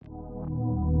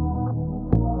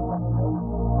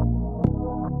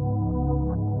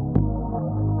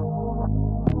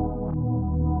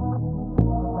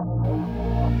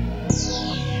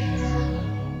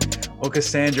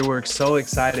Cassandra, we're so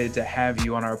excited to have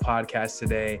you on our podcast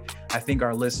today. I think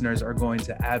our listeners are going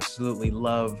to absolutely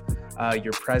love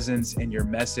your presence and your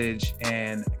message,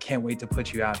 and I can't wait to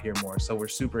put you out here more. So we're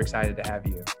super excited to have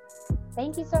you.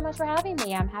 Thank you so much for having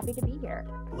me. I'm happy to be here.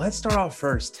 Let's start off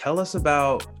first. Tell us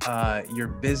about your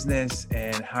business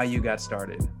and how you got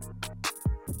started.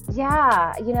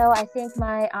 Yeah, I think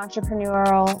my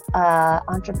entrepreneurial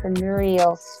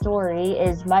story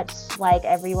is much like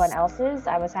everyone else's.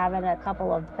 I was having a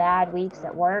couple of bad weeks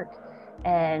at work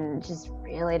and just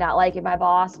really not liking my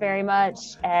boss very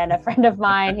much. And a friend of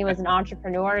mine who was an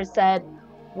entrepreneur said,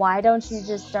 "Why don't you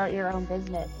just start your own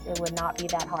business? It would not be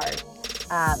that hard."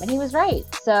 And he was right.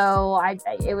 So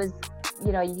it was,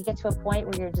 you get to a point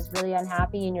where you're just really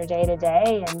unhappy in your day to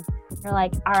day and you're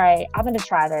like, all right, I'm going to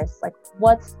try this. Like,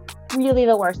 what's really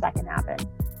the worst that can happen?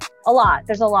 A lot.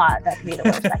 There's a lot that could be the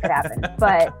worst that could happen.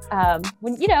 But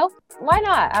why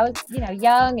not? I was,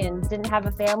 young and didn't have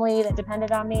a family that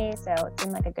depended on me. So it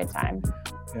seemed like a good time.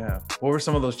 Yeah. What were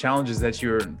some of those challenges that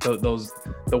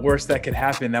the worst that could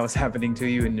happen that was happening to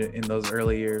you in those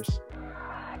early years?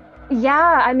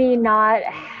 Yeah, I mean, not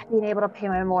being able to pay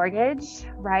my mortgage,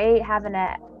 right? Having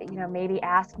to, maybe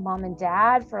ask mom and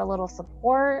dad for a little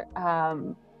support.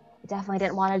 Definitely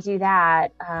didn't want to do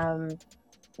that.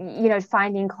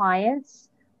 Finding clients.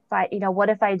 What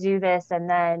if I do this and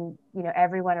then,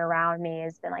 everyone around me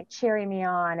has been like cheering me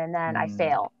on and then I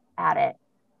fail at it.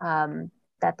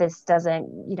 That this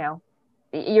doesn't,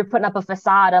 you're putting up a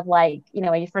facade of like,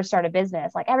 when you first start a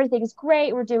business, like everything's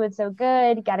great, we're doing so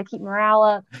good, you got to keep morale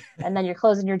up, and then you're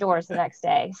closing your doors the next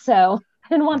day. So I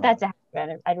didn't want that to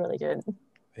happen. I really didn't.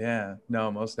 Yeah,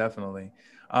 no, most definitely.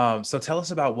 So tell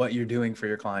us about what you're doing for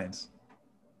your clients.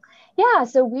 Yeah,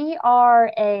 so we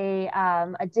are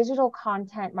a digital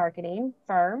content marketing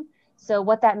firm. So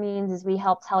what that means is we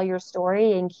help tell your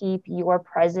story and keep your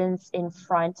presence in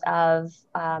front of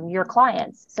your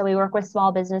clients. So we work with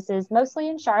small businesses, mostly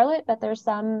in Charlotte, but there's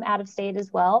some out of state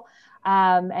as well.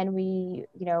 And we,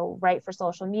 write for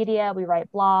social media, we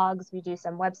write blogs, we do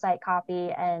some website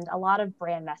copy and a lot of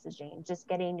brand messaging, just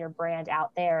getting your brand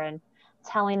out there and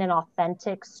telling an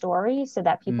authentic story so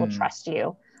that people trust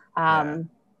you.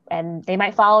 And they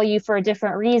might follow you for a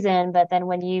different reason, but then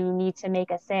when you need to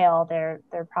make a sale, they're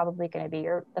probably going to be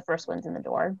the first ones in the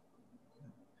door.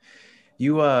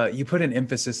 You put an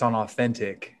emphasis on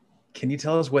authentic. Can you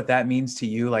tell us what that means to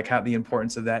you? Like how the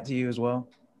importance of that to you as well?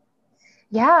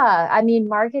 Yeah, I mean,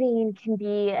 marketing can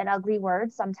be an ugly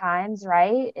word sometimes,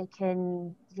 right? It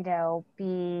can,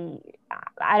 be,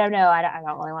 I don't know, I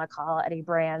don't really want to call it any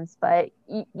brands, but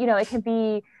it can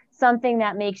be something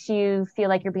that makes you feel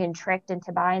like you're being tricked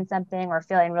into buying something or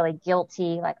feeling really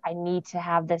guilty, like I need to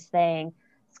have this thing,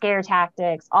 scare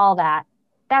tactics, all that.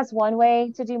 That's one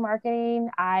way to do marketing.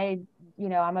 I'm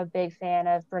a big fan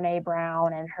of Brene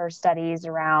Brown and her studies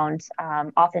around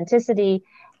authenticity.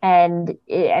 And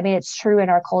it's true in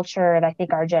our culture and I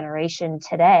think our generation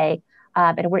today.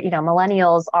 And we're,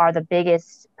 millennials are the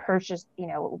biggest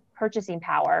purchasing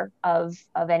power of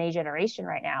any generation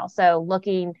right now. So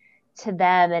looking to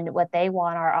them and what they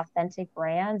want are authentic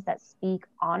brands that speak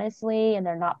honestly and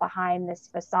they're not behind this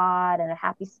facade and a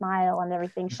happy smile and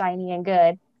everything shiny and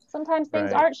good. Sometimes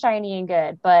things aren't shiny and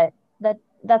good, but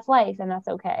that's life and that's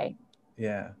okay.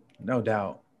 Yeah, no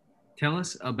doubt. Tell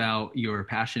us about your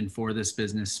passion for this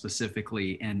business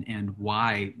specifically and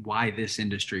why this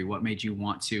industry, what made you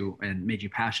want to and made you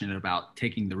passionate about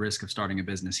taking the risk of starting a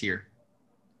business here?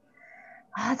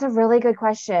 That's a really good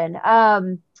question.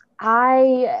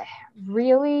 I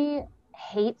really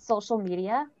hate social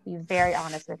media, to be very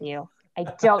honest with you. I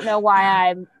don't know why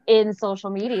I'm in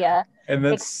social media. And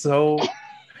that's not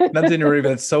to interrupt,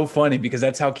 but it's so funny because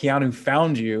that's how Keanu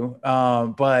found you.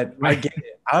 But I get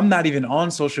it. I'm not even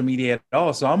on social media at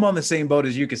all. So I'm on the same boat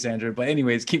as you, Cassandra. But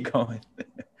anyways, keep going.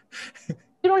 You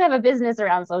don't have a business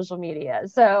around social media.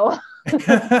 So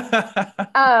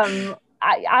I'm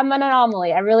an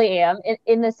anomaly. I really am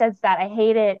in the sense that I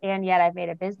hate it. And yet I've made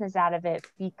a business out of it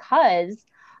because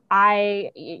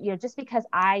just because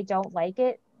I don't like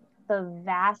it, the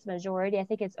vast majority, I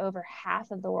think it's over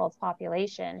half of the world's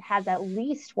population has at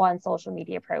least one social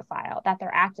media profile that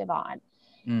they're active on.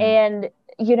 And,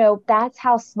 that's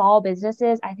how small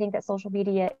businesses, I think that social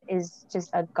media is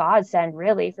just a godsend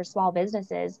really for small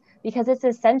businesses because it's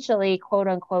essentially quote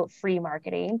unquote free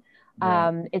marketing.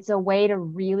 Right. It's a way to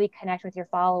really connect with your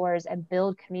followers and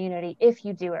build community if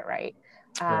you do it right.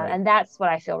 And that's what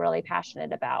I feel really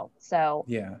passionate about. So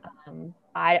yeah,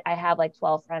 I have like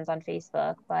 12 friends on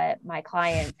Facebook, but my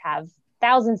clients have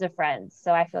thousands of friends.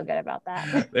 So I feel good about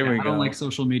that. There we go. I don't like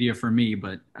social media for me,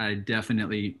 but I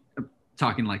definitely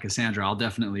talking like Cassandra, I'll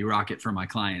definitely rock it for my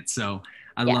clients. So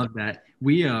I Yeah. love that.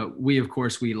 We of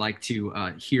course, we like to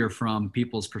hear from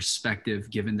people's perspective,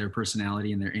 given their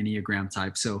personality and their Enneagram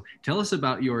type. So tell us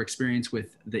about your experience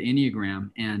with the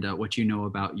Enneagram and what you know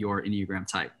about your Enneagram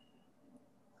type.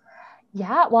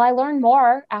 Yeah, well, I learned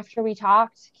more after we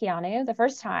talked, Keanu, the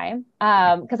first time,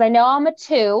 because I know I'm a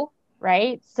 2,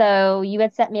 right? So you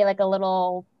had sent me like a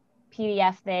little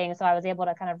PDF thing, so I was able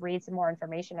to kind of read some more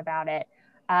information about it.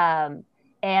 Um,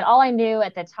 and all I knew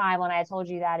at the time when I told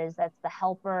you that is that's the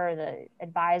helper, the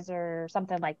advisor,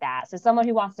 something like that. So someone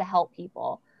who wants to help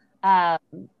people. Um,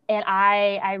 and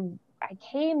I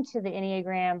came to the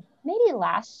Enneagram maybe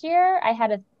last year. I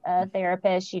had a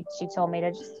therapist. She told me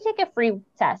to just take a free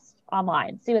test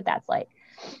online, see what that's like.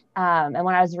 And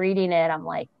when I was reading it, I'm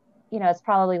like, it's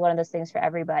probably one of those things for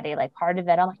everybody. Like part of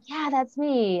it, I'm like, yeah, that's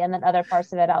me. And then other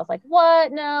parts of it, I was like,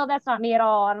 what? No, that's not me at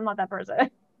all. I'm not that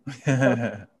person.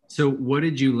 So what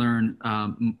did you learn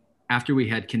after we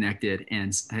had connected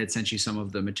and had sent you some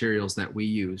of the materials that we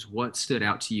use? What stood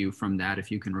out to you from that,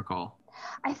 if you can recall?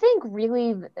 I think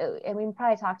really, and we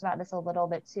probably talked about this a little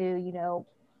bit too,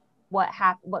 what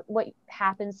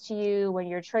happens to you when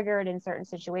you're triggered in certain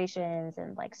situations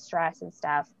and like stress and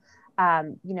stuff.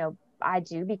 I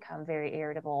do become very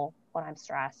irritable when I'm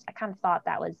stressed. I kind of thought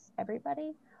that was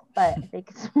everybody, but I think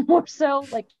it's more so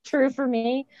like true for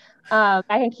me. I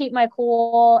can keep my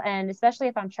cool, and especially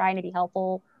if I'm trying to be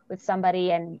helpful with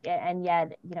somebody, and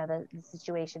yet the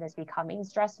situation is becoming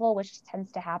stressful, which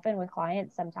tends to happen with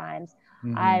clients sometimes.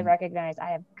 I recognize I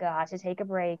have got to take a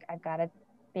break. I've got to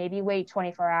maybe wait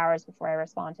 24 hours before I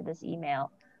respond to this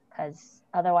email, because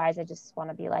otherwise I just want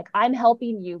to be like, I'm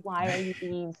helping you. Why are you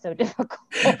being so difficult?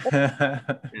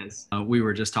 Yes. We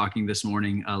were just talking this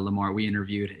morning, Lamar, we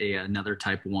interviewed another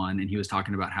type 1, and he was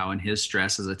talking about how in his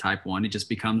stress as a type 1, it just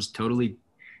becomes totally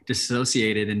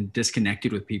dissociated and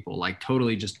disconnected with people, like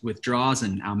totally just withdraws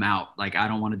and I'm out. Like, I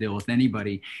don't want to deal with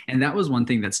anybody. And that was one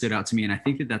thing that stood out to me. And I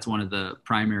think that that's one of the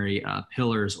primary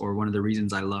pillars, or one of the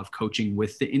reasons I love coaching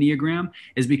with the Enneagram,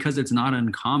 is because it's not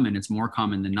uncommon. It's more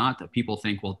common than not that people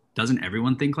think, well, doesn't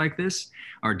everyone think like this?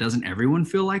 Or doesn't everyone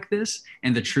feel like this?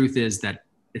 And the truth is that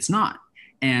it's not.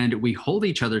 And we hold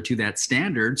each other to that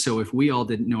standard. So if we all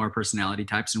didn't know our personality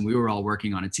types and we were all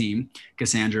working on a team,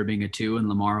 Cassandra being a 2 and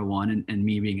Lamar a 1 and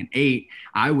me being an 8,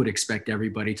 I would expect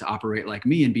everybody to operate like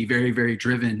me and be very, very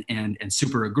driven and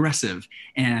super aggressive.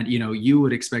 And, you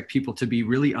would expect people to be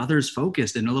really others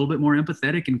focused and a little bit more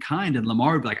empathetic and kind. And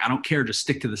Lamar would be like, I don't care, just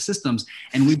stick to the systems.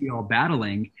 And we'd be all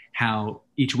battling how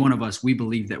each one of us, we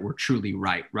believe that we're truly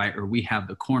right? Or we have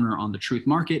the corner on the truth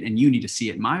market and you need to see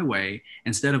it my way,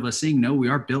 instead of us saying, no, we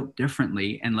are built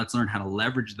differently and let's learn how to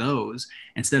leverage those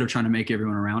instead of trying to make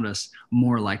everyone around us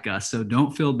more like us. So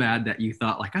don't feel bad that you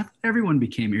thought like, I thought everyone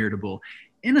became irritable.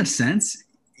 In a sense,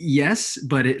 yes,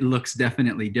 but it looks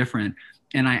definitely different.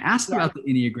 And I asked about the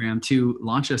Enneagram to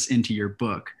launch us into your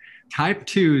book. Type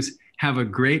 2s have a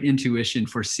great intuition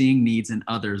for seeing needs in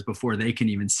others before they can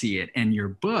even see it. And your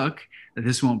book,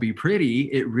 This Won't Be Pretty,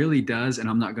 it really does. And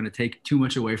I'm not going to take too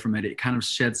much away from it. It kind of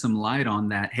sheds some light on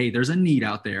that. Hey, there's a need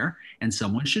out there and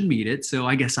someone should meet it. So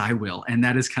I guess I will. And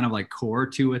that is kind of like core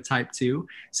to a type 2.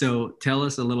 So tell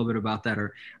us a little bit about that.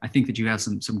 Or I think that you have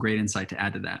some great insight to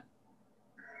add to that.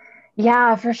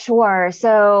 Yeah, for sure.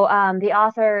 So the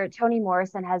author, Toni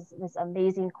Morrison, has this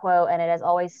amazing quote, and it has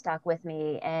always stuck with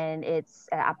me. And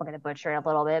I'm going to butcher it a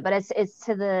little bit, but it's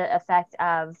to the effect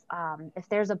of, if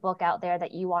there's a book out there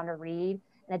that you want to read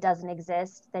and it doesn't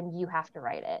exist, then you have to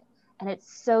write it. And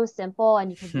it's so simple, and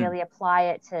you can really apply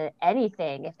it to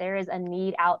anything. If there is a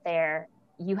need out there,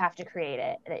 you have to create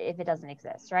it if it doesn't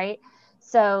exist, right?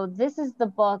 So this is the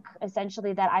book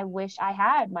essentially that I wish I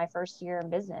had my first year in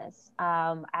business.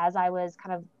 As I was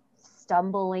kind of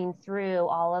stumbling through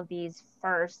all of these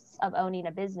firsts of owning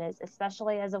a business,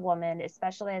 especially as a woman,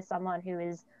 especially as someone who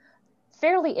is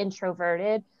fairly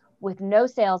introverted with no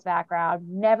sales background,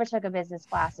 never took a business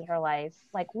class in her life.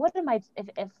 Like, what am I,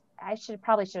 if I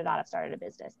probably should not have started a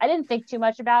business. I didn't think too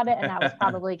much about it, and that was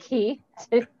probably key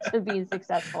to being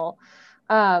successful.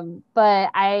 But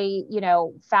I,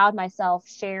 found myself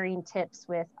sharing tips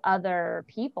with other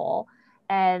people,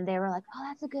 and they were like, oh,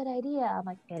 that's a good idea. I'm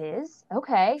like, it is?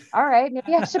 Okay. All right.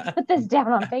 Maybe I should put this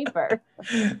down on paper.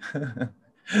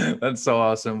 That's so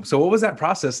awesome. So what was that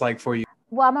process like for you?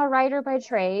 Well, I'm a writer by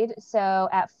trade. So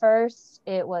at first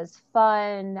it was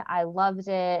fun. I loved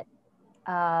it.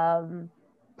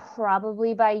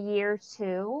 Probably by year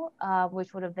 2,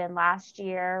 which would have been last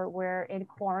year, we're in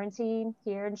quarantine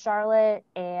here in Charlotte,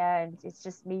 and it's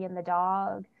just me and the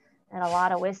dog. and a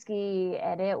lot of whiskey,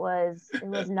 and it was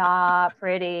not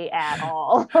pretty at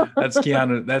all. That's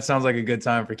Keanu. That sounds like a good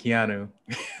time for Keanu.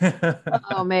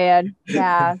 Oh man,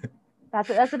 yeah. I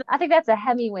think that's a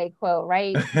Hemingway quote,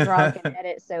 right? Drunk and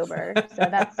edit sober. So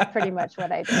that's pretty much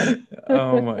what I did.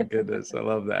 Oh my goodness, I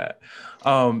love that.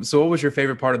 So what was your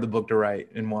favorite part of the book to write,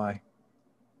 and why?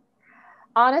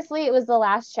 Honestly, it was the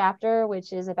last chapter,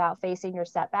 which is about facing your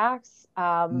setbacks,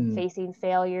 facing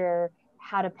failure,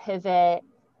 how to pivot,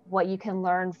 what you can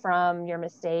learn from your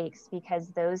mistakes, because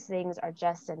those things are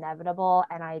just inevitable.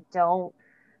 And I don't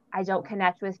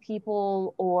connect with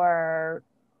people or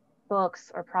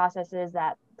books or processes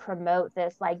that promote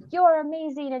this, like, you're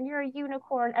amazing and you're a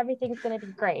unicorn, everything's going to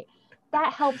be great.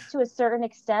 That helps to a certain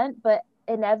extent, but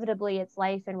inevitably it's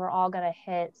life, and we're all going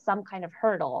to hit some kind of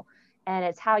hurdle. And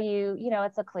it's how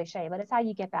it's a cliche, but it's how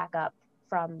you get back up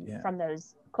from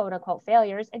those quote unquote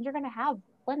failures. And you're going to have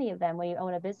plenty of them when you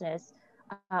own a business.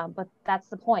 But that's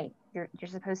the point. You're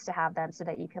supposed to have them so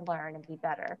that you can learn and be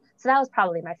better. So that was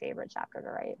probably my favorite chapter to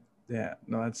write. Yeah,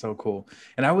 no, that's so cool.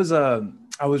 And I was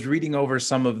reading over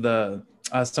some of the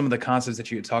concepts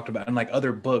that you had talked about, and like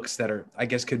other books that are, I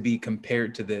guess, could be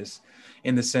compared to this,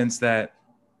 in the sense that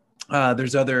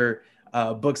there's other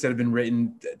books that have been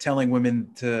written telling women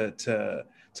to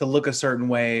look a certain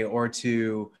way, or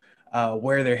to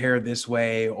wear their hair this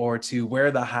way, or to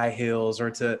wear the high heels, or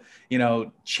to,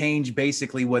 change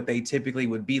basically what they typically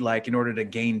would be like in order to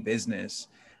gain business.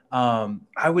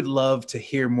 I would love to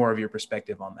hear more of your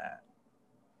perspective on that.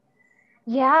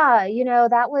 Yeah,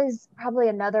 that was probably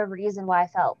another reason why I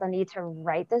felt the need to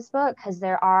write this book, because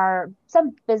there are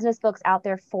some business books out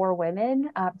there for women,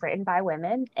 written by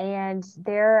women, and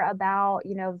they're about,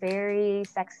 very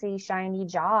sexy, shiny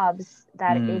jobs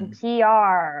that in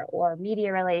PR or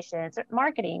media relations,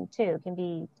 marketing too, can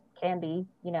be,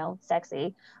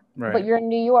 sexy. Right. But you're in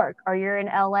New York or you're in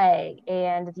LA,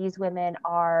 and these women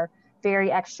are very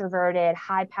extroverted,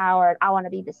 high powered. I want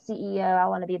to be the CEO. I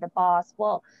want to be the boss.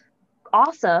 Well,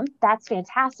 awesome. That's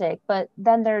fantastic. But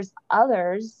then there's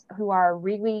others who are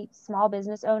really small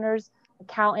business owners,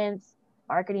 accountants,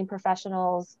 marketing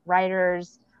professionals,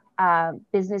 writers,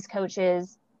 business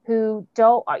coaches who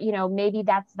don't, maybe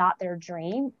that's not their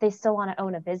dream. They still want to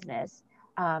own a business.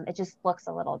 It just looks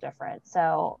a little different.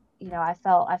 So,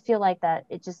 I feel like that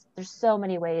there's so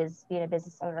many ways being a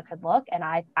business owner could look. And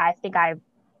I think I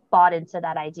bought into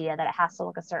that idea that it has to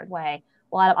look a certain way.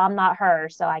 Well, I'm not her,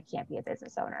 so I can't be a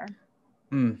business owner.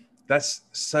 That's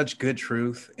such good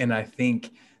truth. And I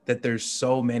think that there's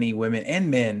so many women and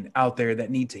men out there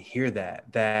that need to hear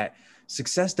that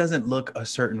success doesn't look a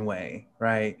certain way,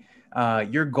 right?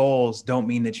 Your goals don't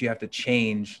mean that you have to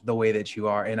change the way that you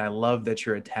are. And I love that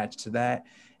you're attached to that.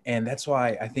 And that's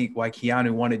why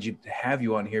Keanu wanted to have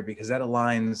you on here, because that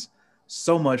aligns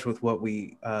so much with what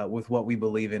we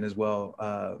believe in as well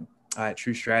at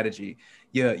True Strategy.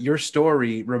 Yeah, your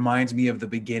story reminds me of the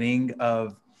beginning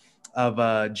of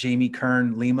Jamie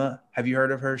Kern Lima. Have you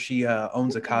heard of her? She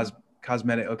owns a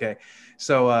cosmetic. Okay.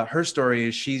 So her story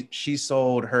is she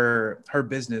sold her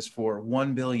business for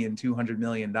 $1.2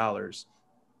 billion.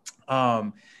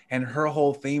 And her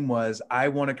whole theme was, I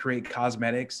want to create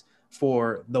cosmetics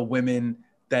for the women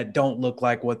that don't look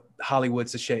like what Hollywood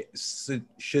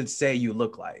should say you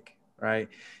look like. Right.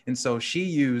 And so she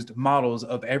used models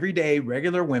of everyday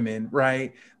regular women,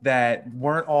 right, that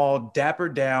weren't all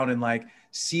dappered down and like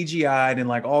CGI'd and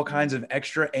like all kinds of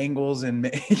extra angles and,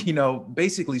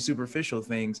 basically superficial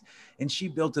things. And she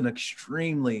built an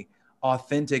extremely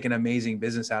authentic and amazing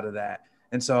business out of that.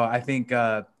 And so I think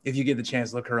if you get the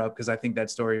chance, look her up, because I think that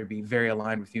story would be very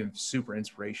aligned with you and super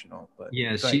inspirational. But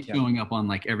yeah, she's showing up on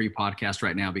like every podcast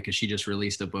right now because she just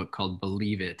released a book called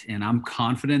Believe It. And I'm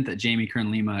confident that Jamie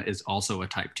Kern Lima is also a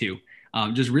type 2.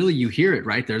 Just really, you hear it,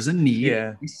 right? There's a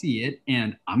need, you see it,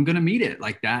 and I'm going to meet it.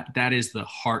 Like that is the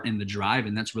heart and the drive.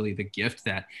 And that's really the gift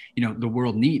that, the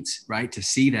world needs, right? To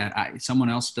see that someone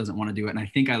else doesn't want to do it. And I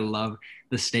think I love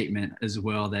the statement as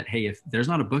well that, hey, if there's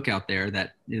not a book out there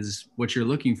that is what you're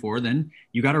looking for, then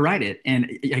you got to write it.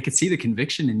 And I could see the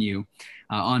conviction in you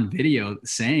on video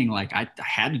saying like, I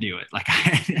had to do it. Like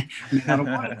I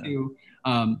don't want to,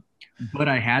 but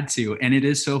I had to. And it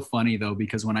is so funny though,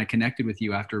 because when I connected with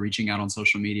you after reaching out on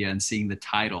social media and seeing the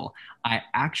title, I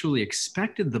actually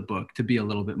expected the book to be a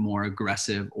little bit more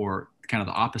aggressive, or kind of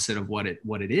the opposite of what it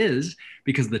is,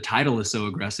 because the title is so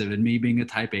aggressive. And me being a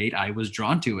type 8, I was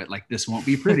drawn to it. Like, this won't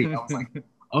be pretty. I was like,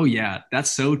 oh yeah, that's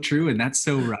so true. And that's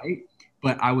so right.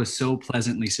 But I was so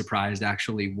pleasantly surprised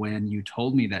actually when you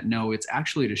told me that, no, it's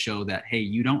actually to show that, hey,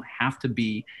 you don't have to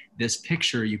be this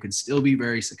picture. You can still be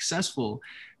very successful,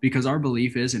 because our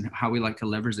belief is, and how we like to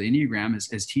leverage the Enneagram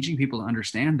is teaching people to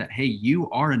understand that, hey, you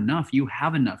are enough. You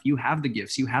have the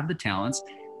gifts, you have the talents.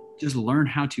 Just learn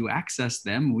how to access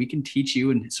them. We can teach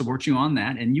you and support you on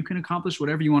that, and you can accomplish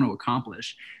whatever you want to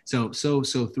accomplish. So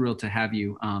thrilled to have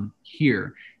you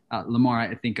here. Lamar,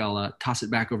 I think I'll toss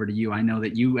it back over to you. I know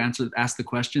that you asked the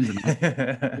questions, and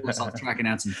I'll pull us off track and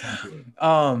add some fun to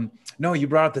it. No, you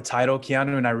brought up the title,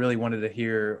 Keanu, and I really wanted to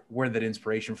hear where that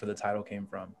inspiration for the title came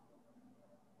from.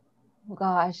 Oh,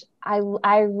 gosh,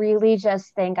 I really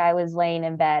just think I was laying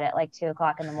in bed at like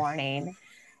 2:00 in the morning,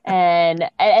 and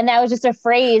that was just a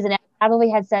phrase, and I probably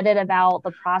had said it about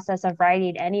the process of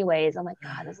writing anyways. I'm like,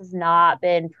 God, this has not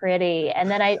been pretty. And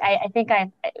then I think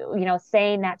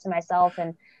saying that to myself,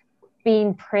 and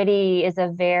being pretty is a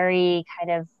very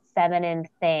kind of feminine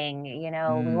thing.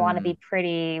 We want to be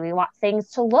pretty. We want things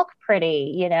to look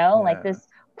pretty, like this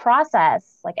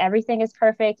process, like everything is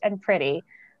perfect and pretty.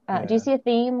 Do you see a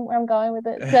theme where I'm going with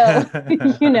it? So,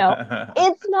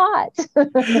 it's not.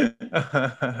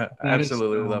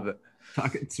 Absolutely love it.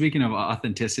 Speaking of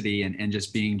authenticity and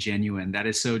just being genuine, that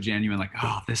is so genuine. Like,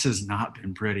 oh, this has not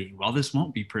been pretty. Well, this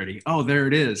won't be pretty. Oh, there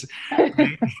it is.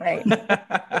 Right.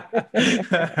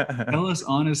 Tell us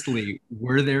honestly,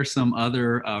 were there some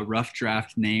other rough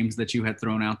draft names that you had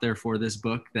thrown out there for this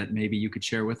book that maybe you could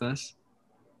share with us?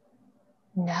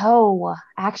 No,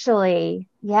 actually,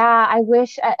 yeah, I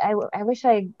wish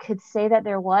I could say that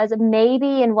there was.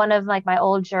 Maybe in one of like my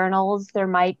old journals, there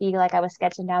might be, like, I was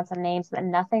sketching down some names, but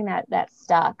nothing that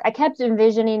stuck. I kept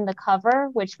envisioning the cover,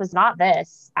 which was not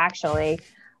this actually.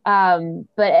 But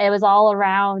it was all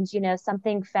around,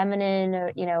 something feminine,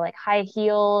 or, like high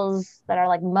heels that are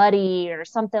like muddy or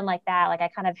something like that. Like I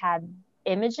kind of had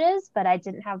images, but I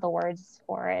didn't have the words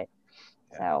for it.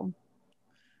 So.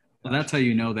 Well, that's how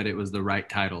you know that it was the right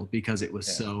title, because it was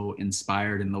so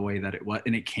inspired in the way that it was,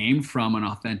 and it came from an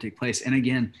authentic place. And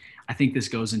again, I think this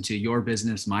goes into your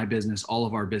business, my business, all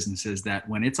of our businesses, that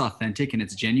when it's authentic and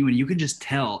it's genuine, you can just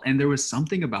tell. And there was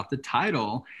something about the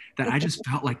title that I just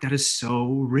felt like, that is so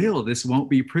real. This won't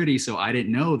be pretty. So I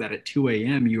didn't know that at 2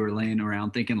 a.m. you were laying around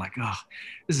thinking like, oh,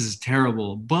 this is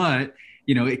terrible. But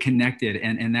it connected,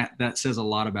 and that says a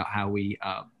lot about how we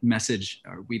message,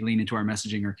 or we lean into our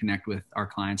messaging or connect with our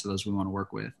clients or those we want to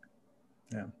work with.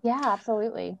 Yeah,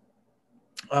 absolutely.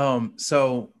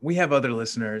 So we have other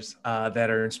listeners that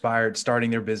are inspired,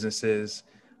 starting their businesses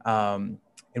and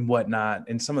whatnot,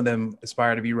 and some of them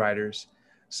aspire to be writers.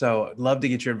 So I'd love to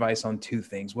get your advice on two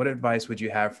things. What advice would you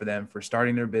have for them for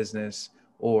starting their business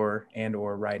or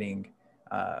writing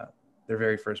their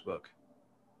very first book?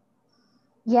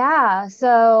 Yeah.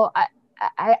 So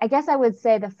I guess I would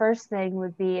say the first thing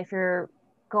would be, if you're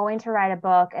going to write a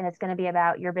book and it's going to be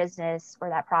about your business or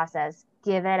that process,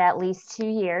 give it at least 2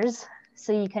 years,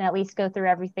 so you can at least go through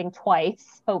everything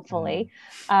twice, hopefully,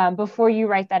 before you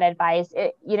write that advice.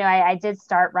 I did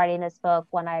start writing this book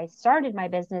when I started my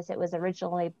business. It was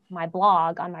originally my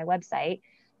blog on my website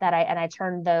that I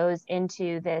turned those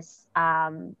into this,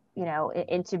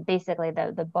 into basically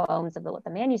the bones of what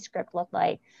the manuscript looked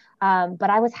like. But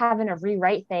I was having to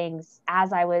rewrite things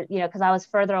as I was, because I was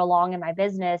further along in my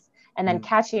business, and then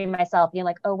catching myself being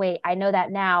like, oh, wait, I know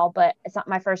that now, but it's not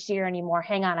my first year anymore.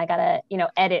 Hang on, I gotta,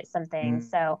 edit some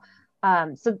things. So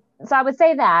I would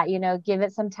say that, give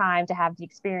it some time to have the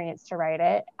experience to write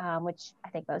it, which I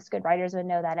think most good writers would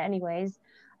know that anyways.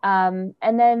 And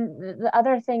then the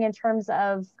other thing in terms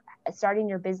of starting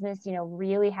your business,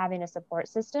 really having a support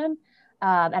system.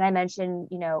 And I mentioned,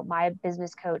 my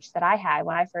business coach that I had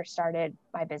when I first started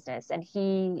my business, and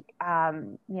he,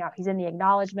 he's in the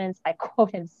acknowledgments. I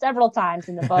quote him several times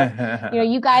in the book.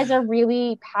 You guys are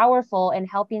really powerful in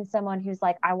helping someone who's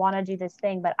like, I want to do this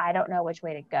thing, but I don't know which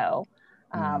way to go.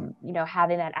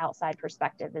 Having that outside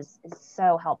perspective is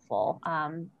so helpful.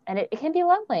 And it can be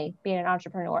lonely being an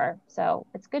entrepreneur. So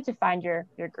it's good to find your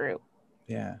group.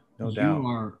 Yeah, no doubt. You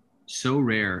are so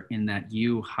rare in that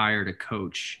you hired a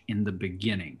coach in the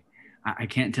beginning. I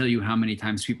can't tell you how many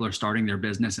times people are starting their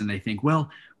business and they think, well,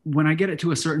 when I get it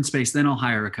to a certain space, then I'll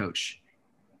hire a coach.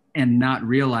 And not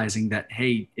realizing that,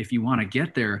 hey, if you want to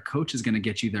get there, a coach is going to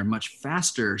get you there much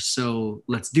faster. So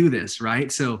let's do this, right?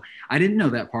 So I didn't know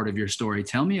that part of your story.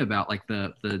 Tell me about like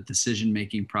the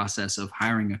decision-making process of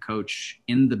hiring a coach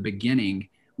in the beginning,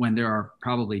 when there are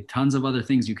probably tons of other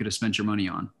things you could have spent your money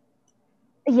on.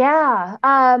 Yeah.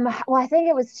 Well, I think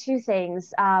it was two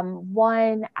things.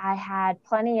 One, I had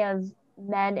plenty of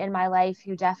men in my life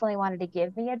who definitely wanted to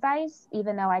give me advice,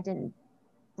 even though I didn't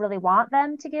really want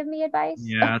them to give me advice.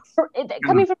 Yeah.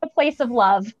 Coming from a place of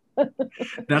love.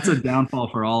 That's a downfall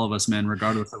for all of us men,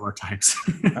 regardless of our types.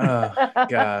 Oh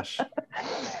gosh.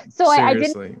 So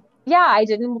Seriously. I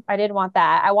didn't want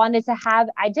that.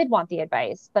 I did want the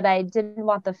advice, but I didn't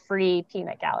want the free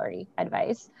peanut gallery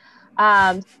advice.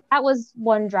 That was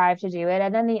one drive to do it.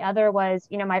 And then the other was,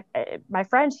 my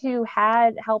friend who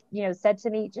had helped, said to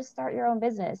me, just start your own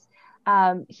business.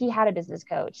 He had a business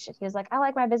coach. He was like, I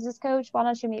like my business coach. Why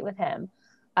don't you meet with him?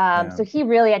 So he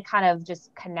really had kind of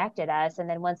just connected us. And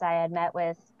then once I had met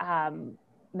with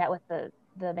the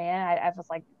man, I was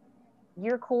like,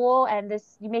 you're cool. And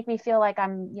you make me feel like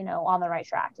I'm, on the right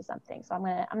track to something. So I'm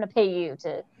going to pay you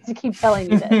to keep telling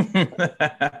you this.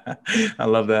 I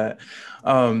love that.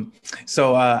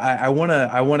 So I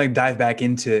want to dive back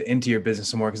into your business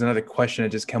some more, because another question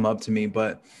had just come up to me,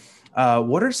 but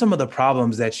what are some of the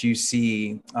problems that you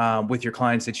see with your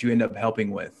clients that you end up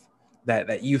helping with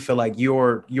that you feel like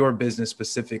your business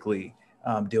specifically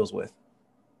deals with?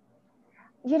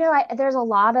 There's a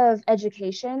lot of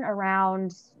education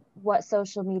around what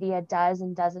social media does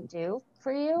and doesn't do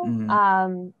for you.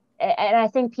 Mm-hmm. And I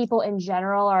think people in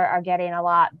general are getting a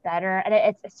lot better,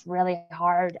 and it's really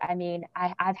hard. I mean,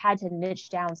 I've had to niche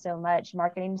down so much,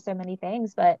 marketing so many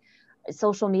things, but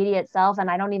social media itself, and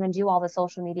I don't even do all the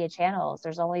social media channels.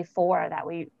 There's only 4 that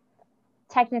we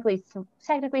technically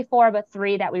 4, but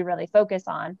 3 that we really focus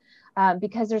on,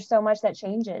 because there's so much that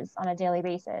changes on a daily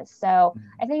basis. So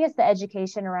I think it's the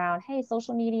education around, hey,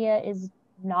 social media is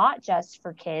not just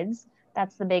for kids.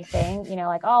 That's the big thing,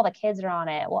 like, oh, the kids are on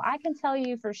it. Well, I can tell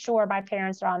you for sure my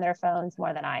parents are on their phones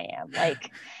more than I am.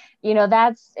 Like,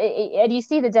 that's it, and you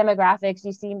see the demographics,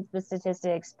 you see the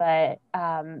statistics, but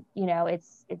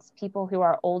it's people who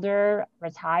are older,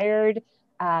 retired.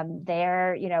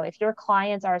 If your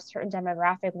clients are a certain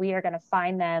demographic, we are going to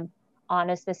find them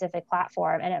on a specific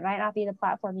platform, and it might not be the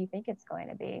platform you think it's going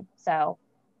to be. So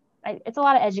it's a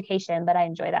lot of education, but I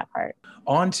enjoy that part.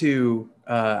 On to,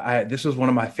 this was one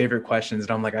of my favorite questions,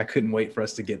 and I'm like, I couldn't wait for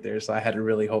us to get there. So I had to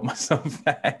really hold myself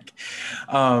back.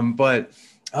 But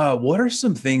what are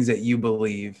some things that you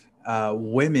believe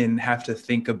women have to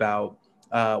think about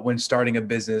when starting a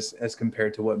business as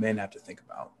compared to what men have to think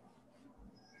about?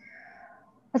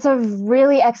 That's a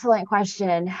really excellent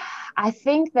question. I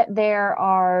think that there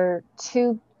are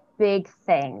 2 big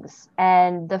things.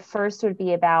 And the first would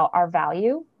be about our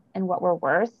value and what we're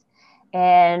worth.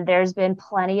 And there's been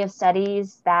plenty of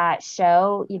studies that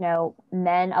show,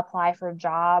 men apply for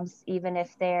jobs, even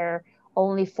if they're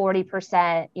only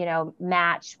 40%,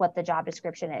 match what the job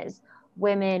description is.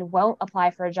 Women won't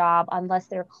apply for a job unless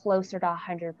they're closer to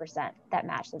 100% that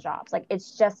match the jobs. Like,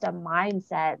 it's just a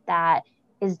mindset that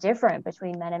is different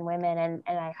between men and women.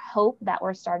 And I hope that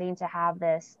we're starting to have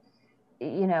this,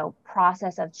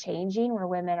 process of changing where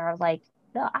women are like,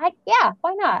 no,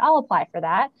 why not? I'll apply for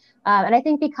that. And I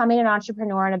think becoming an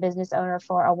entrepreneur and a business owner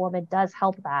for a woman does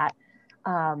help that.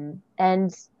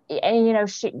 And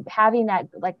having that,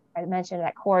 like I mentioned,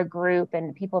 that core group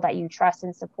and people that you trust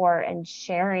and support, and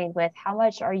sharing with how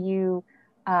much are you,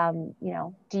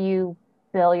 do you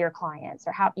bill your clients,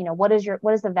 or how, what is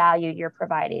the value you're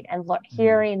providing, and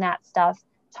hearing that stuff,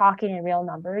 talking in real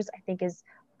numbers, I think is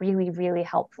really, really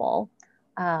helpful.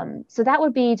 So that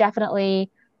would be definitely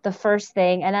the first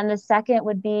thing. And then the second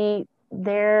would be,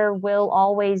 there will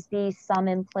always be some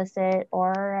implicit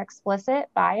or explicit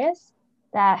bias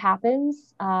that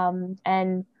happens.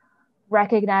 And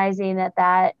recognizing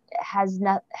that has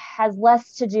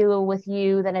less to do with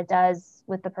you than it does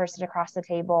with the person across the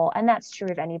table. And that's true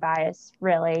of any bias,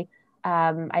 really.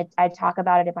 I talk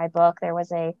about it in my book. There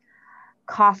was a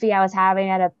coffee I was having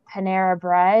at a Panera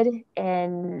Bread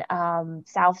in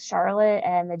South Charlotte,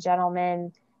 and the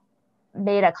gentleman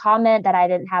made a comment that I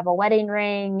didn't have a wedding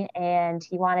ring, and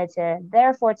he wanted to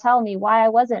therefore tell me why I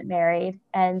wasn't married.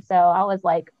 And so I was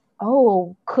like,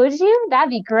 oh, could you? That'd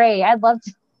be great. I'd love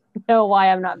to know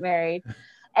why I'm not married.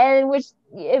 And which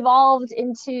evolved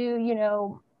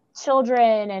into,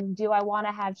 children, and do I want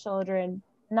to have children?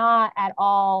 Not at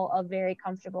all a very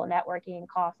comfortable networking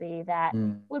coffee that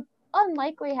would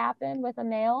unlikely happen with a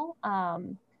male.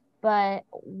 But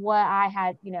what I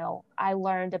had, I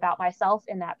learned about myself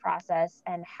in that process,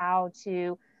 and how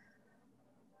to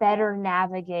better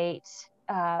navigate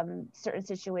certain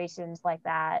situations like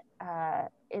that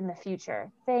in the future.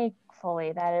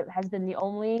 Thankfully, that it has been the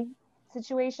only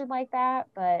situation like that.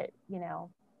 But,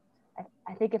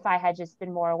 I think if I had just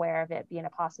been more aware of it being a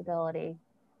possibility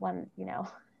when, in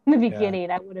the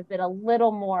beginning, I would have been a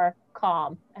little more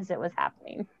calm as it was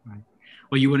happening. Right.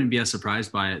 Well, you wouldn't be as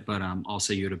surprised by it, but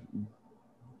also you would have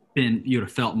you'd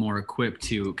have felt more equipped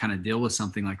to kind of deal with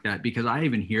something like that, because I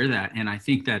even hear that. And I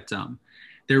think that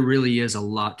there really is a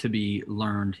lot to be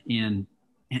learned and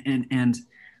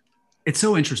it's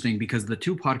so interesting because the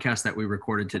two podcasts that we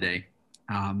recorded today,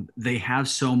 they have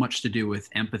so much to do with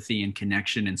empathy and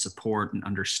connection and support and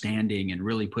understanding and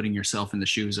really putting yourself in the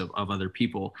shoes of other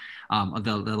people.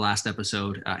 The last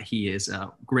episode, he is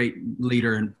a great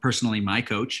leader and personally my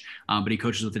coach, but he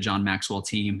coaches with the John Maxwell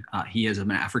team. He is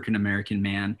an African-American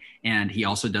man, and he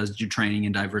also does do training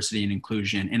in diversity and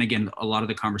inclusion. And again, a lot of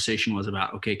the conversation was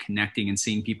about, okay, connecting and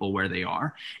seeing people where they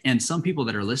are. And some people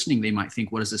that are listening, they might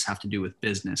think, what does this have to do with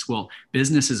business? Well,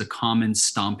 business is a common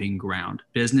stomping ground.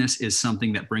 Business is something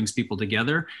that brings people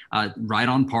together, right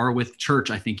on par with church.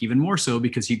 I think even more so,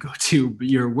 because you go to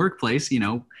your workplace,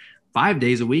 5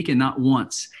 days a week and not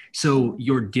once. So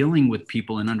you're dealing with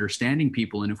people and understanding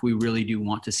people. And if we really do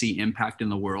want to see impact in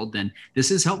the world, then this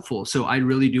is helpful. So I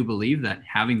really do believe that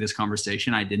having this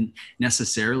conversation, I didn't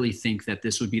necessarily think that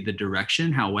this would be the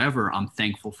direction. However, I'm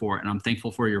thankful for it. And I'm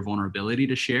thankful for your vulnerability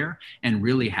to share and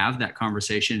really have that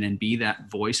conversation and be that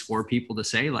voice for people to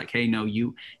say like, hey, no,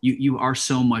 you are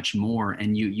so much more,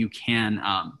 and you can,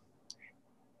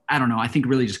 I don't know, I think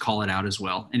really just call it out as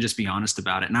well and just be honest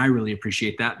about it. And I really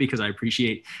appreciate that, because I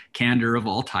appreciate candor of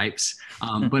all types.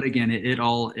 But again, it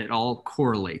all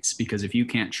correlates, because if you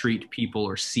can't treat people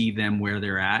or see them where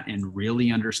they're at and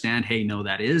really understand, hey, no,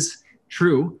 that is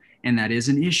true and that is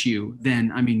an issue,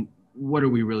 then, I mean, what are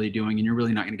we really doing? And you're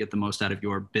really not going to get the most out of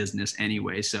your business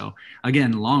anyway. So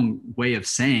again, long way of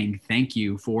saying thank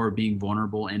you for being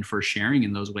vulnerable and for sharing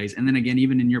in those ways. And then again,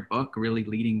 even in your book, really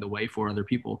leading the way for other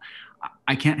people.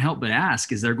 I can't help but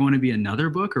ask, is there going to be another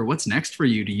book, or what's next for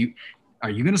you?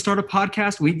 Are you going to start a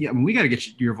podcast? We got to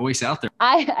get your voice out there.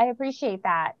 I appreciate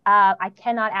that. I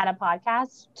cannot add a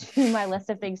podcast to my list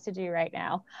of things to do right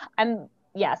now. So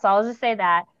I'll just say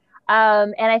that.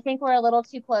 And I think we're a little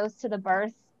too close to the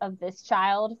birth of this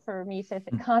child for me to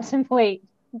contemplate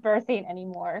birthing any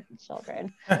more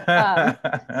children. So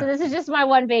this is just my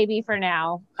one baby for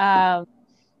now.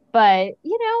 But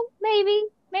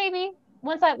maybe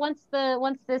once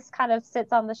this kind of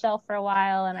sits on the shelf for a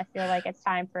while and I feel like it's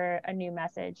time for a new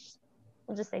message,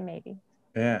 we'll just say maybe.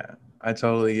 Yeah, I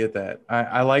totally get that.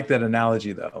 I like that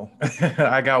analogy though.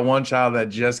 I got one child that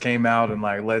just came out, and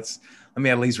like, let me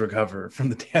at least recover from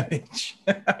the damage.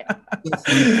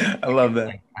 I love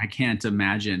that. I can't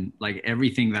imagine, like,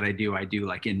 everything that I do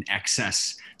like in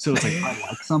excess. So it's like, I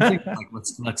like something, like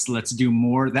let's do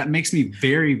more. That makes me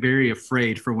very, very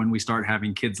afraid for when we start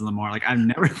having kids, Lamar. Like, I've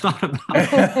never thought about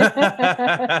it.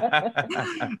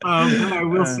 But I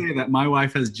will say that my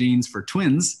wife has genes for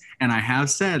twins, and I have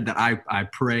said that I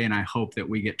pray and I hope that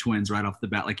we get twins right off the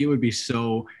bat. Like, it would be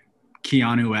so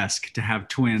Keanu-esque to have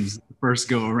twins first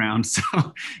go around. So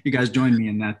you guys join me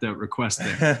in that request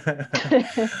there.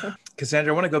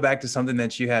 Cassandra, I want to go back to something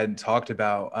that you had talked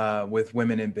about with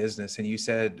women in business. And you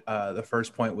said the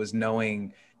first point was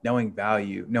knowing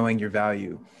value, knowing your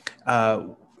value.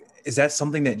 Is that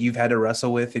something that you've had to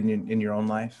wrestle with in your own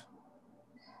life?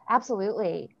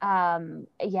 Absolutely. And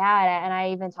I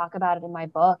even talk about it in my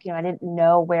book. I didn't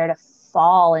know where to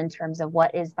fall in terms of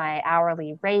what is my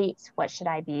hourly rate, what should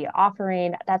I be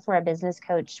offering. That's where a business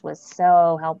coach was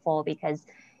so helpful, because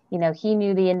he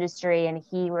knew the industry and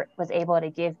he was able to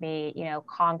give me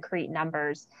concrete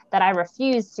numbers that I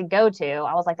refused to go to.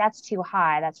 I was like, that's too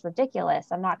high, that's ridiculous,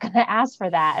 I'm not going to ask for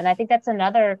that. And I think that's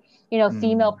another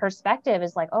female perspective,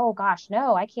 is like, oh gosh,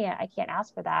 no, I can't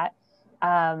ask for that.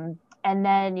 And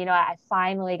then, I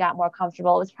finally got more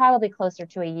comfortable. It was probably closer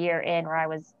to a year in where I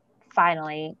was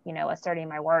finally, asserting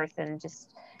my worth and just,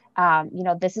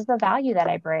 this is the value that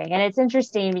I bring. And it's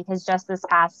interesting because just this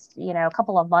past,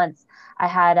 couple of months, I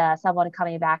had someone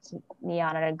coming back to me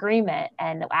on an agreement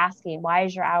and asking, why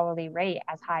is your hourly rate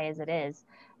as high as it is?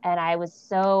 And I was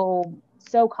so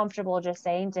comfortable just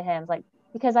saying to him, like,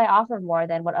 because I offer more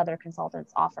than what other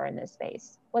consultants offer in this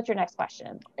space. What's your next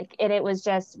question? Like, and it was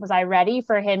just, was I ready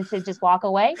for him to just walk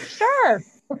away? Sure.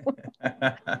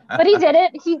 But he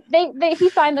didn't. He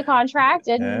signed the contract,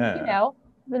 and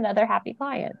another happy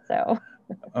client. So.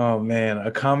 Oh man,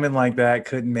 a comment like that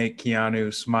could make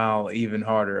Keanu smile even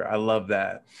harder. I love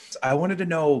that. I wanted to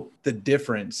know the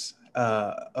difference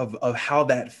of how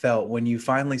that felt when you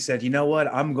finally said, you know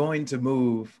what, I'm going to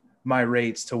move my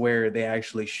rates to where they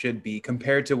actually should be,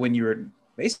 compared to when you were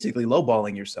basically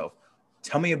lowballing yourself.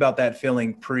 Tell me about that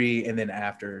feeling pre and then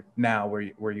after, now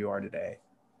where you are today.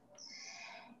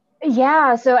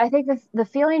 Yeah. So I think the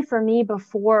feeling for me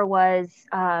before was,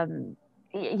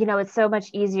 it's so much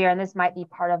easier, and this might be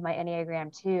part of my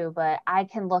Enneagram too, but I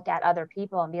can look at other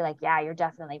people and be like, yeah, you're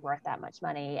definitely worth that much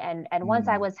money. And once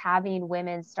I was having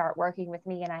women start working with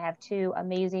me, and I have two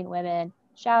amazing women,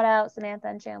 shout out Samantha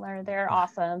and Chandler, they're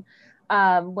awesome.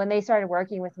 When they started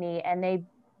working with me, and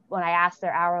when I asked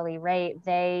their hourly rate,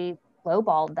 they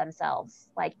lowballed themselves,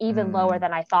 like even lower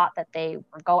than I thought that they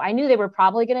were going. I knew they were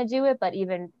probably going to do it, but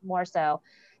even more so.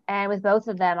 And with both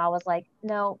of them, I was like,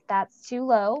 no, that's too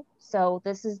low. So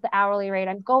this is the hourly rate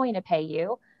I'm going to pay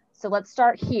you. So let's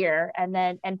start here.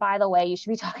 And by the way, you should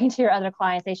be talking to your other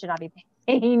clients. They should not be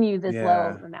paying you this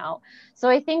low amount. So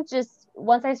I think just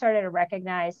once I started to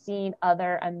recognize seeing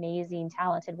other amazing,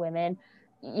 talented women,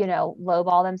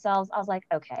 lowball themselves, I was like,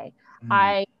 okay,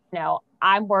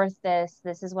 I'm worth this.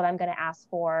 This is what I'm going to ask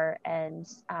for. And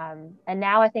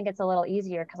now I think it's a little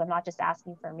easier because I'm not just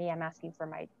asking for me. I'm asking for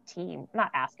my team. I'm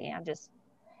not asking. I'm just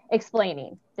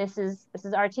explaining. This is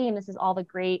our team. This is all the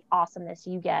great awesomeness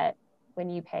you get when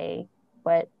you pay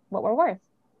what we're worth.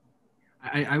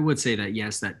 I would say that,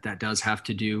 yes, that does have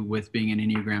to do with being an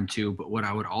Enneagram 2. But what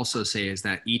I would also say is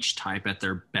that each type at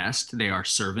their best, they are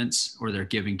servants or they're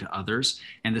giving to others.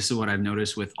 And this is what I've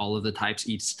noticed with all of the types.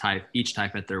 Each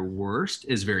type at their worst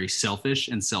is very selfish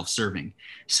and self-serving.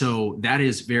 So that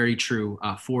is very true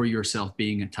for yourself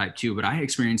being a type 2. But I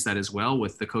experienced that as well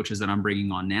with the coaches that I'm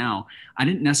bringing on now. I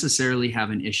didn't necessarily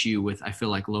have an issue with, I feel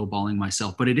like, lowballing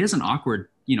myself, but it is an awkward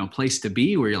place to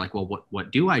be where you're like, well,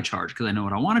 what do I charge? Because I know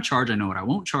what I want to charge. I know what I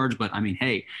won't charge. But I mean,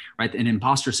 hey, right. And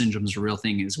imposter syndrome is a real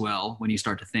thing as well. When you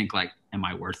start to think like, am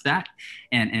I worth that?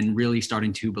 And really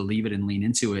starting to believe it and lean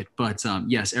into it. But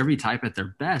yes, every type at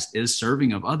their best is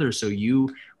serving of others. So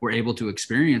you were able to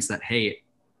experience that, hey,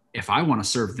 if I want to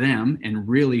serve them and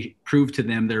really prove to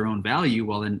them their own value,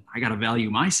 well, then I got to value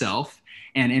myself.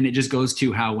 And it just goes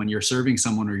to how when you're serving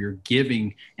someone or you're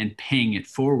giving and paying it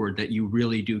forward, that you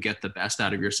really do get the best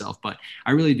out of yourself. But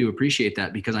I really do appreciate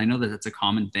that, because I know that that's a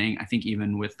common thing. I think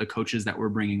even with the coaches that we're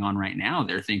bringing on right now,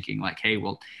 they're thinking like, hey,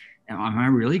 well, am I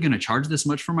really going to charge this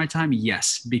much for my time?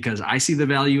 Yes, because I see the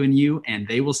value in you and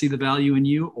they will see the value in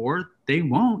you, or they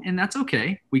won't. And that's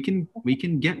okay. We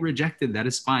can get rejected. That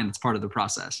is fine. That's part of the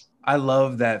process. I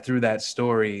love that through that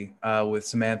story with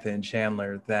Samantha and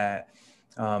Chandler, that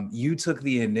you took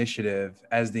the initiative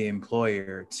as the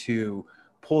employer to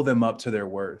pull them up to their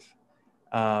worth.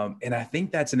 And I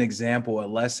think that's an example, a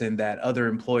lesson that other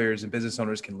employers and business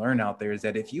owners can learn out there, is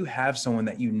that if you have someone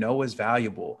that you know is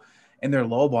valuable and they're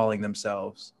lowballing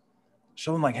themselves,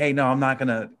 show them like, hey, no, I'm not going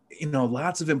to,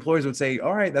 lots of employers would say,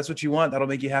 all right, that's what you want. That'll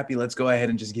make you happy. Let's go ahead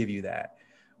and just give you that.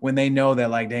 When they know that,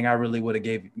 like, dang, I really would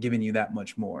have given you that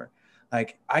much more.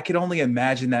 Like, I could only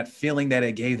imagine that feeling that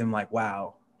it gave them, like,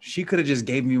 wow, she could have just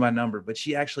gave me my number, but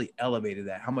she actually elevated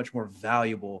that, how much more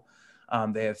valuable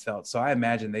they have felt. So I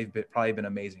imagine they've probably been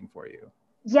amazing for you.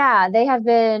 Yeah, they have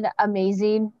been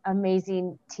amazing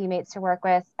teammates to work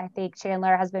with. I think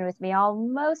Chandler has been with me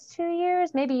almost 2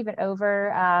 years, maybe even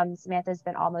over. Samantha's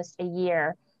been almost a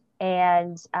year.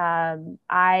 And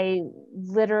I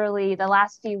literally, the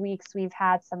last few weeks, we've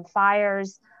had some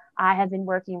fires. I have been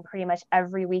working pretty much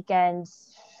every weekend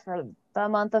for the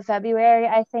month of February,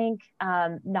 I think.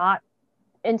 Not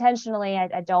intentionally.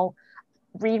 I don't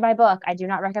read my book. I do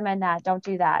not recommend that. Don't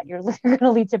do that. You're going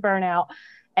to lead to burnout.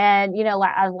 And,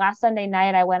 last Sunday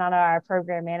night, I went on our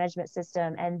program management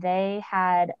system, and they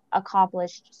had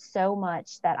accomplished so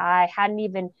much that I hadn't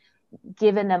even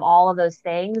given them all of those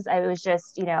things. I was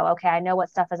just, okay, I know what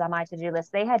stuff is on my to-do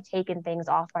list. They had taken things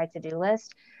off my to-do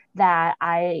list that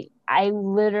I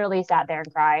literally sat there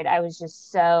and cried. I was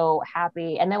just so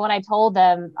happy. And then when I told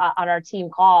them on our team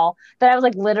call that I was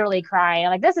like literally crying,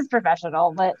 I'm like, this is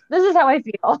professional, but this is how I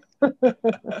feel.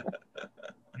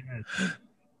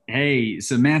 Hey,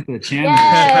 Samantha, Chandler,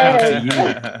 shout out to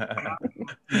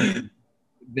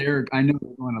you. I know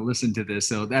they want to listen to this,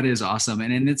 so that is awesome,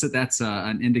 and that's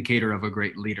an indicator of a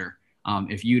great leader.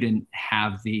 If you didn't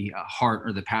have the heart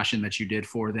or the passion that you did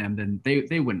for them, then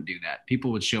they wouldn't do that.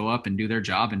 People would show up and do their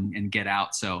job and get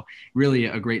out. So really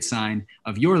a great sign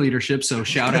of your leadership. So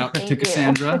shout out to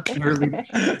Cassandra.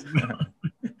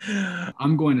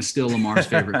 I'm going to steal Lamar's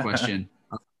favorite question.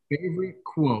 A favorite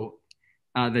quote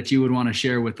that you would want to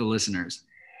share with the listeners?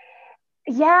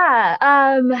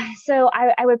 Yeah. So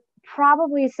I would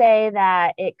probably say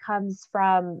that it comes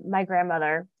from my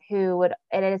grandmother, who would,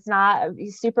 and it's not a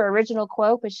super original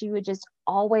quote, but she would just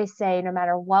always say, no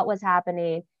matter what was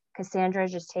happening, Cassandra,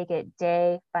 just take it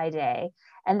day by day.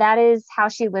 And that is how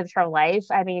she lived her life.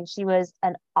 I mean, she was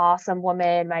an awesome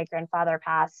woman. My grandfather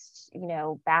passed,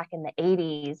 back in the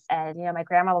 80s. And, my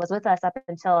grandma was with us up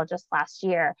until just last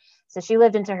year. So she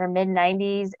lived into her mid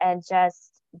 90s and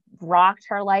just rocked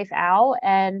her life out.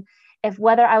 And if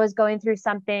whether I was going through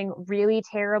something really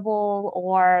terrible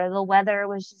or the weather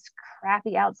was just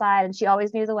crappy outside, and she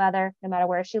always knew the weather, no matter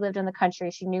where she lived in the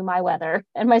country, she knew my weather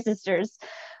and my sister's.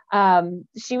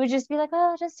 She would just be like,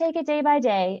 oh, just take it day by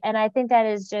day. And I think that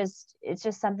is it's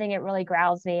just something that really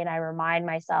grounds me. And I remind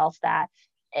myself that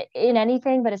in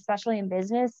anything, but especially in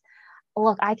business,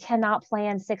 look, I cannot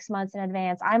plan 6 months in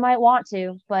advance. I might want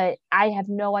to, but I have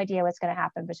no idea what's going to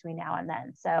happen between now and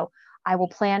then. So I will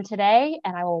plan today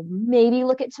and I will maybe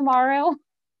look at tomorrow,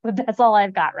 but that's all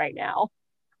I've got right now.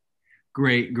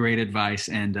 Great advice.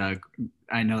 And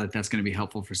I know that that's going to be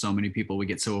helpful for so many people. We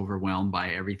get so overwhelmed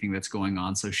by everything that's going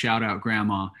on. So shout out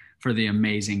Grandma for the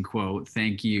amazing quote.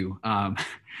 Thank you.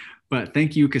 But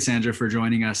thank you, Cassandra, for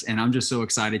joining us. And I'm just so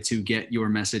excited to get your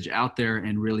message out there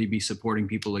and really be supporting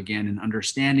people again and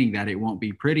understanding that it won't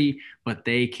be pretty, but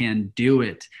they can do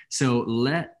it. So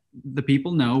let the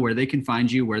people know where they can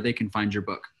find you, where they can find your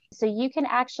book. So you can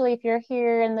actually, if you're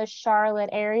here in the Charlotte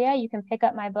area, you can pick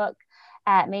up my book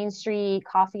at Main Street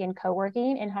Coffee and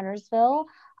Co-working in Huntersville.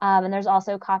 And there's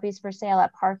also copies for sale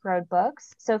at Park Road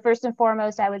Books. So first and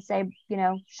foremost, I would say,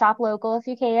 shop local if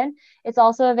you can. It's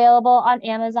also available on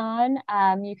Amazon.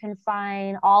 You can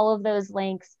find all of those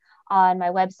links on my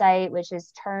website, which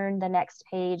is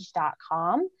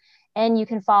turnthenextpage.com. And you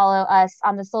can follow us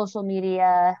on the social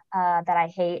media that I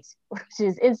hate, which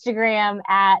is Instagram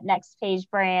at Next Page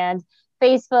Brand,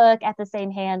 Facebook at the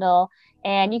same handle.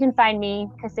 And you can find me,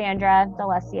 Cassandra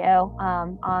D'Alessio,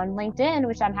 on LinkedIn,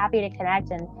 which I'm happy to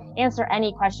connect and answer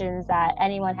any questions that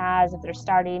anyone has if they're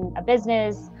starting a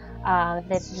business, if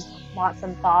they just want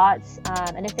some thoughts,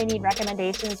 and if they need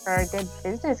recommendations for good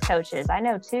business coaches. I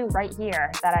know two right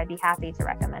here that I'd be happy to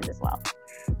recommend as well.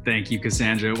 Thank you,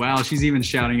 Cassandra. Wow, she's even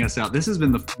shouting us out. This has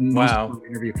been the most fun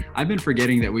interview. I've been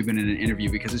forgetting that we've been in an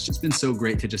interview because it's just been so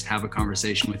great to just have a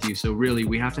conversation with you. So really,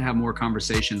 we have to have more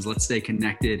conversations. Let's stay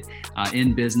connected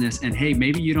in business. And hey,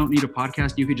 maybe you don't need a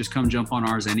podcast. You could just come jump on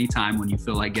ours anytime when you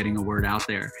feel like getting a word out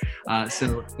there.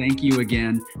 So thank you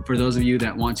again. For those of you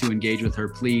that want to engage with her,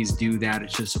 please do that.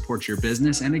 It's just support your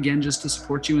business. And again, just to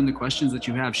support you in the questions that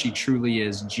you have. She truly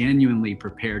is genuinely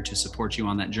prepared to support you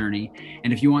on that journey.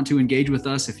 And if you want to engage with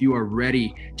us, if you are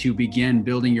ready to begin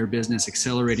building your business,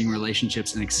 accelerating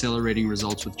relationships, and accelerating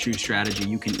results with True Strategy,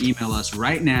 you can email us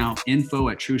right now,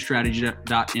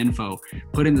 info@truestrategy.info.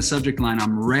 Put in the subject line,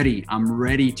 I'm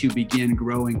ready to begin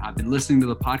growing. I've been listening to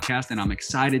the podcast and I'm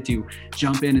excited to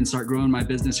jump in and start growing my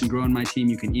business and growing my team.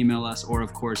 You can email us, or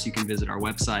of course, you can visit our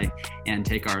website and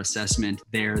take our assessment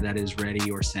there that is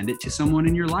ready, or send it to someone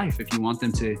in your life if you want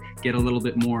them to get a little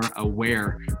bit more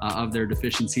aware of their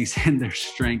deficiencies and their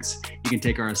strengths. You can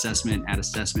take our assessment at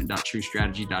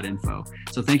assessment.truestrategy.info.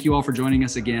 So thank you all for joining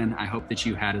us again. I hope that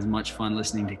you had as much fun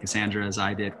listening to Cassandra as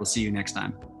I did. We'll see you next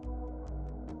time.